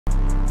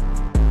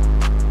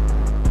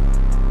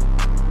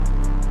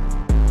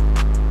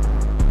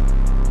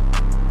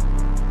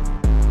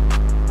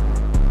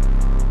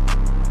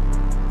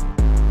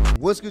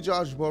What's good,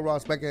 y'all? It's your boy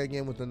Ross back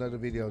again with another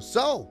video.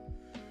 So,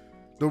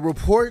 the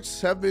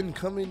reports have been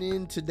coming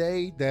in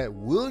today that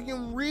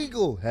William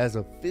Regal has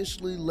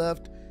officially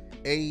left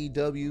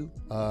AEW.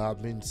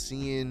 I've been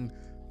seeing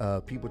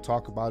people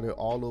talk about it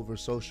all over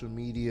social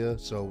media.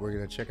 So we're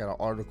going to check out an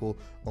article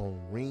on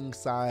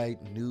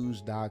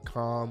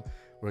ringsidenews.com.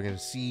 We're going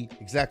to see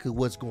exactly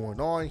what's going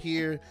on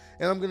here.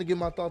 And I'm going to give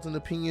my thoughts and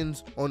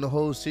opinions on the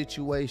whole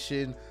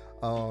situation.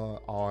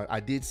 I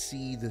did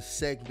see the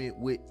segment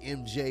with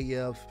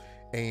MJF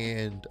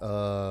and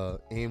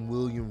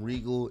William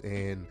Regal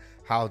and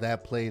how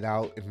that played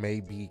out. It may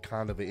be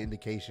kind of an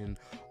indication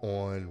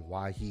on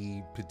why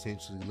he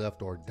potentially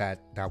left, or that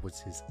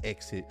was his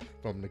exit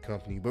from the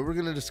company. But we're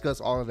going to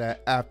discuss all of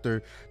that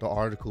after the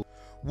article.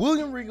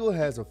 William Regal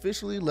has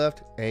officially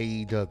left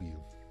AEW.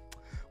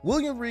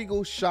 William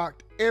Regal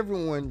shocked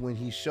everyone when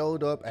he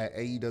showed up at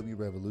AEW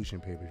Revolution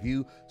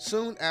pay-per-view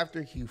soon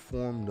after he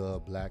formed the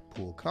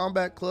Blackpool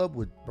Combat Club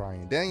with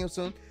Bryan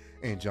Danielson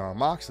and Jon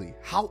Moxley.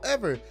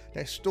 However,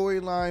 that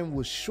storyline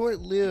was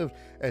short-lived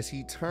as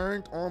he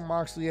turned on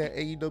Moxley at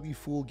AEW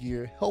Full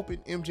Gear, helping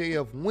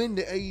MJF win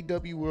the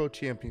AEW World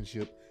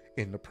Championship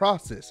in the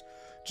process.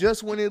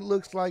 Just when it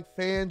looks like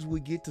fans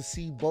would get to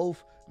see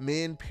both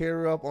men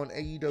pair up on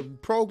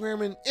AEW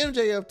programming,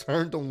 MJF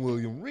turned on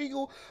William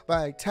Regal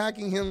by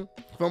attacking him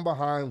from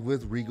behind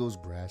with Regal's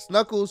brass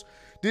knuckles.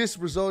 This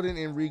resulted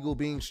in Regal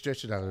being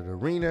stretched out of the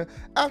arena.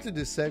 After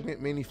this segment,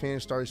 many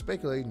fans started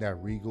speculating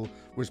that Regal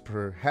was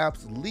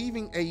perhaps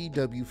leaving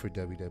AEW for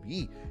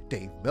WWE.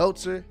 Dave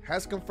Meltzer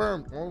has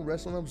confirmed on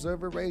Wrestling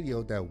Observer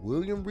Radio that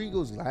William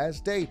Regal's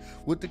last day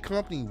with the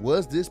company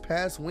was this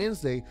past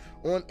Wednesday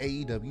on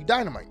AEW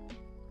Dynamite.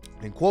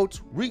 In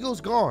quotes, Regal's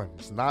gone.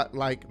 It's not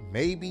like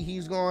maybe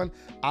he's gone.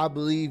 I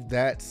believe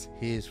that's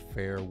his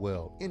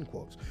farewell. End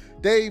quotes.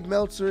 Dave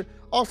Meltzer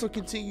also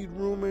continued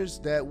rumors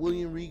that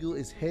William Regal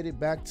is headed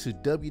back to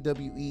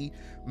WWE.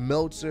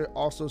 Meltzer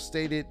also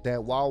stated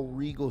that while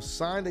Regal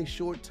signed a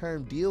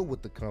short-term deal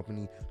with the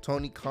company,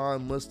 Tony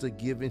Khan must have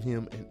given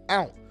him an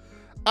out.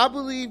 I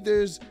believe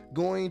there's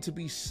going to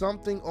be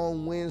something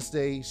on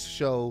Wednesday's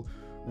show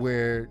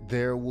where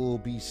there'll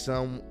be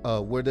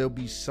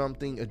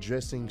something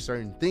addressing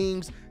certain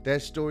things.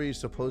 That story is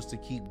supposed to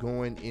keep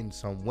going in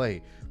some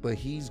way, but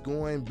he's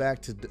going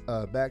back to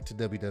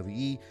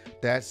WWE.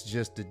 That's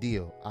just the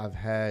deal. I've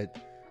had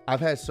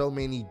so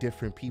many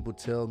different people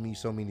tell me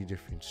so many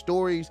different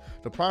stories.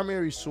 The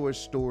primary source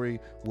story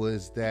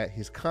was that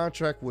his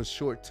contract was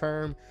short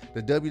term.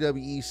 The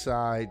WWE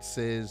side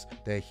says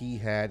that he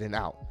had an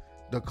out.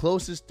 The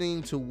closest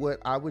thing to what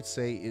I would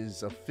say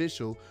is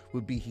official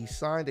would be he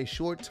signed a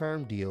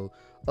short-term deal.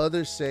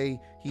 Others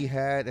say he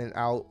had an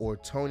out or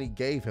Tony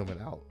gave him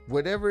an out.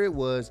 Whatever it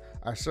was,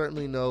 I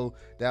certainly know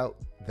that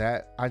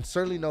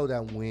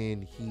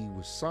when he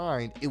was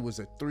signed, it was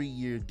a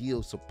 3-year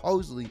deal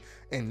supposedly,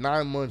 and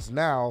 9 months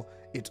now,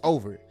 it's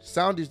over.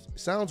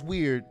 Sounds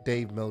weird,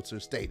 Dave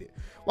Meltzer stated.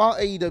 While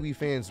AEW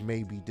fans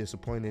may be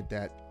disappointed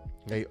that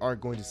they aren't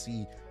going to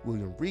see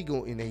William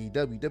Regal in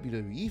AEW,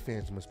 WWE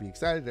fans must be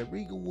excited that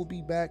Regal will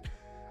be back.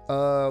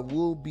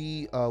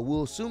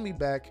 Will soon be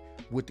back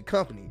with the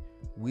company.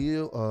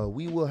 We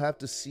will have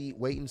to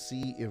wait and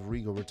see if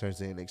Regal returns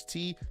to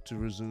NXT to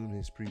resume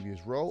his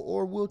previous role,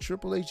 or will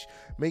Triple H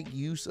make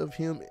use of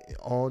him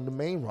on the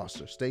main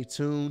roster. Stay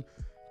tuned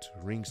to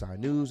Ringside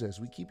News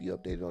as we keep you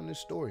updated on this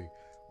story.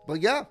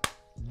 But yeah,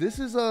 this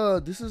is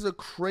a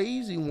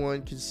crazy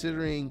one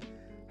considering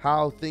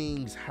how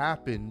things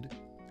happened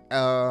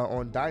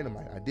on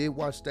Dynamite. I did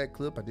watch that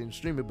clip. I didn't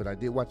stream it, but I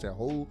did watch that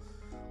whole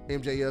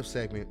MJF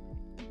segment.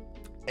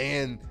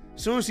 And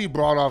as soon as he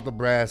brought off the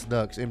brass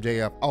knucks,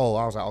 MJF, I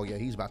was like, oh yeah,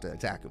 he's about to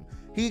attack him.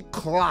 He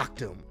clocked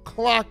him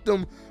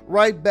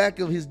right back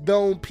of his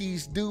dome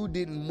piece. Dude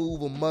didn't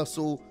move a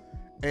muscle,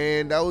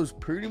 and that was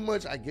pretty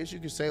much, I guess you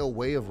could say, a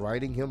way of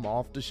writing him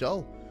off the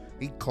show.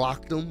 He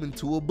clocked him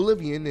into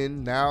oblivion,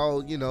 and now,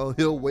 you know,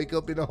 he'll wake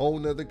up in a whole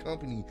nother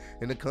company,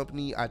 and a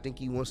company I think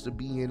he wants to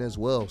be in as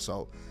well.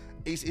 So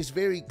it's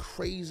very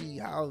crazy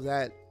how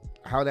that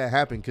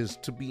happened, because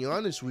to be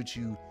honest with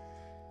you,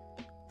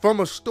 from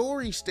a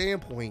story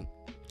standpoint,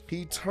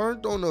 he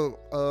turned on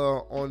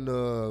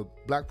the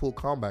Blackpool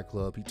Combat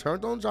Club. He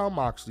turned on Jon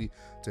Moxley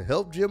to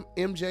help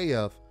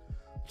MJF,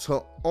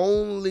 to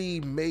only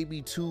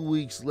maybe 2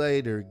 weeks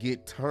later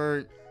get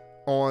turned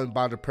on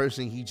by the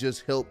person he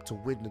just helped to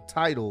win the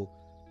title,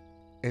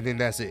 and then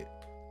that's it.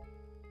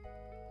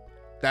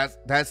 I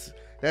don't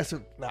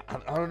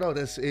know.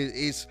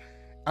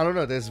 I don't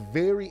know. That's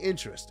very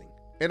interesting.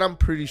 And I'm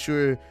pretty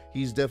sure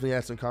he's definitely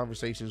had some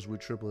conversations with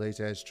Triple H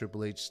as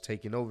Triple H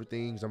taking over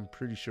things. I'm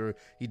pretty sure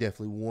he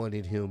definitely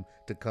wanted him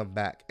to come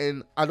back.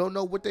 And I don't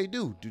know what they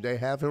do. Do they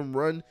have him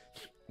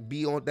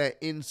be on that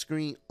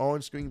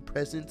on-screen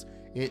presence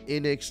in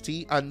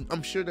NXT?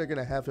 I'm sure they're going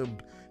to have him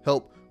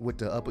help with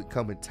the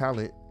up-and-coming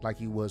talent like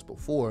he was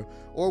before.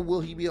 Or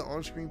will he be an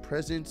on-screen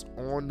presence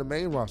on the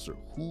main roster?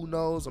 Who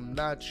knows? I'm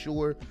not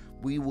sure.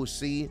 We will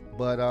see.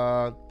 But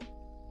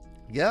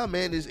yeah,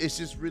 man, it's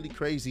just really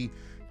crazy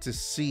to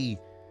see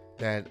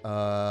that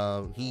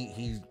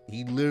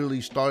he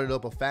literally started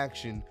up a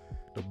faction,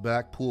 the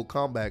Blackpool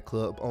Combat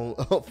Club,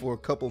 on for a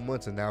couple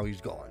months, and now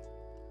he's gone,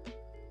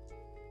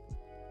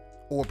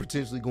 or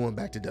potentially going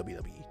back to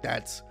WWE.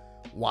 That's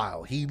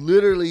wild. He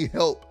literally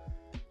helped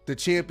the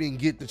champion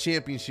get the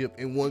championship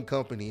in one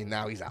company, and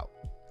now he's out.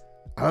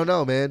 I don't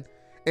know, man.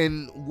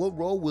 And what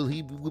role will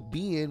he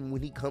be in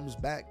when he comes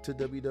back to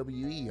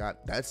WWE?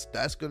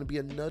 That's going to be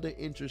another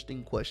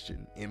interesting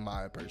question, in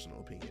my personal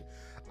opinion.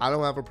 I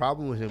don't have a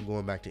problem with him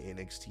going back to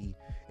NXT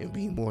and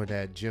being more of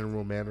that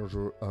general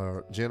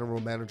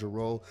manager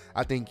role.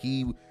 I think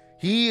he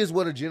is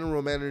what a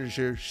general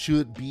manager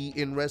should be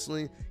in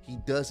wrestling. He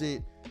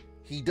doesn't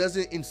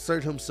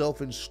insert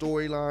himself in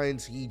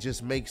storylines. He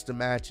just makes the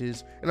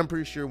matches. And I'm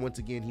pretty sure, once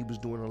again, he was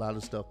doing a lot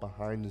of stuff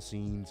behind the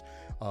scenes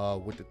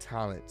with the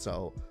talent.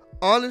 So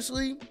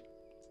honestly,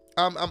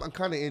 I'm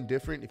kind of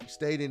indifferent. If he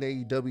stayed in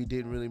AEW,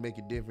 didn't really make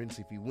a difference.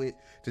 If he went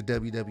to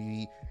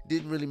WWE,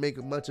 didn't really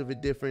make much of a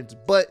difference.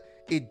 But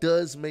it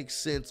does make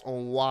sense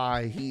on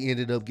why he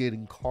ended up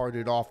getting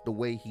carted off the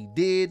way he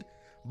did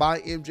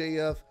by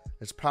MJF.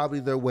 It's probably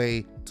their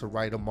way to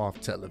write him off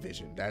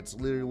television. That's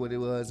literally what it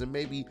was. And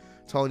maybe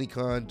Tony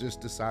Khan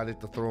just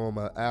decided to throw him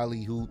an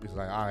alley hoop. It's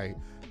like, all right,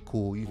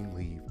 cool, you can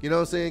leave. You know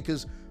what I'm saying?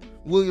 Because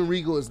William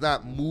Regal is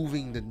not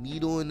moving the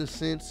needle in a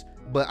sense,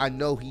 but I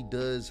know he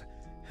does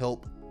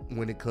help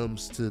when it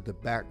comes to the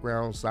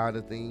background side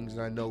of things.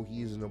 And I know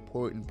he is an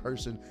important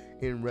person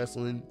in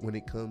wrestling when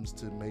it comes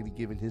to maybe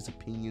giving his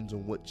opinions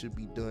on what should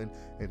be done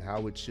and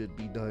how it should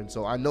be done.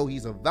 So I know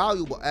he's a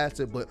valuable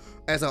asset, but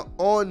as an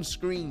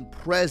on-screen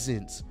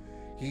presence,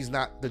 he's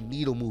not the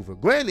needle mover.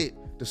 Granted,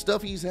 the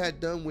stuff he's had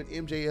done with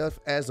MJF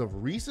as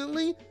of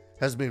recently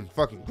has been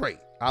fucking great.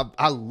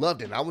 I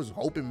loved it. I was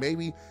hoping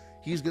maybe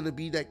he's going to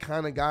be that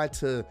kind of guy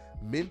to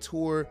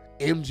mentor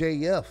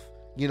MJF,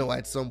 you know,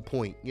 at some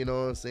point, you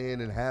know what I'm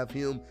saying, and have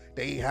him,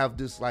 they have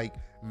this like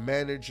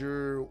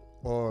manager,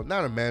 or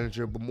not a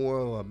manager, but more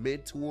of a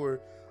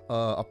mentor,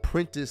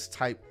 apprentice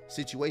type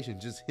situation,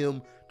 just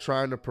him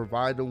trying to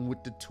provide them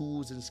with the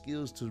tools and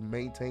skills to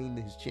maintain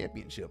his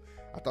championship.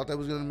 I thought that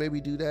was going to maybe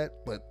do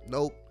that, but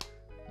nope.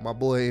 My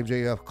boy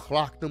MJF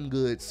clocked them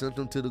good, sent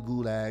them to the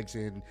gulags,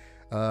 and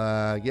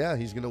yeah,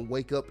 he's gonna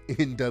wake up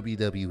in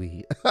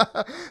WWE.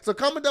 So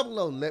comment down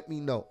below, let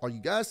me know, are you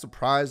guys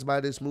surprised by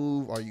this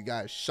move? Are you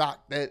guys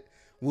shocked that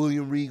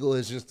William Regal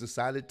has just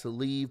decided to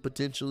leave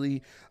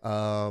potentially,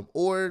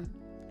 or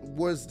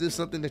was this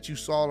something that you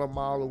saw a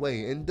mile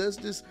away? And does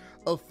this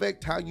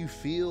affect how you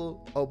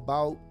feel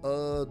about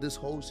this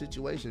whole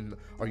situation?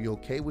 Are you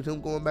okay with him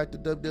going back to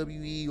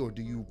WWE, or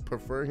do you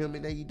prefer him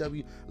in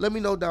AEW? Let me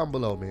know down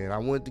below, man. I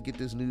wanted to get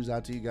this news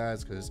out to you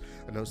guys because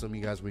I know some of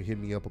you guys were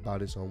hitting me up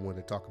about it, so I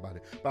wanted to talk about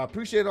it. But I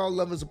appreciate all the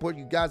love and support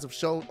you guys have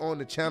shown on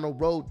the channel.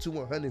 Road to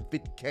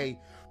 150K.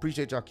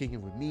 Appreciate y'all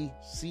kicking with me.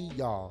 See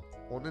y'all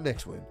on the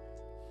next one.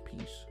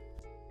 Peace.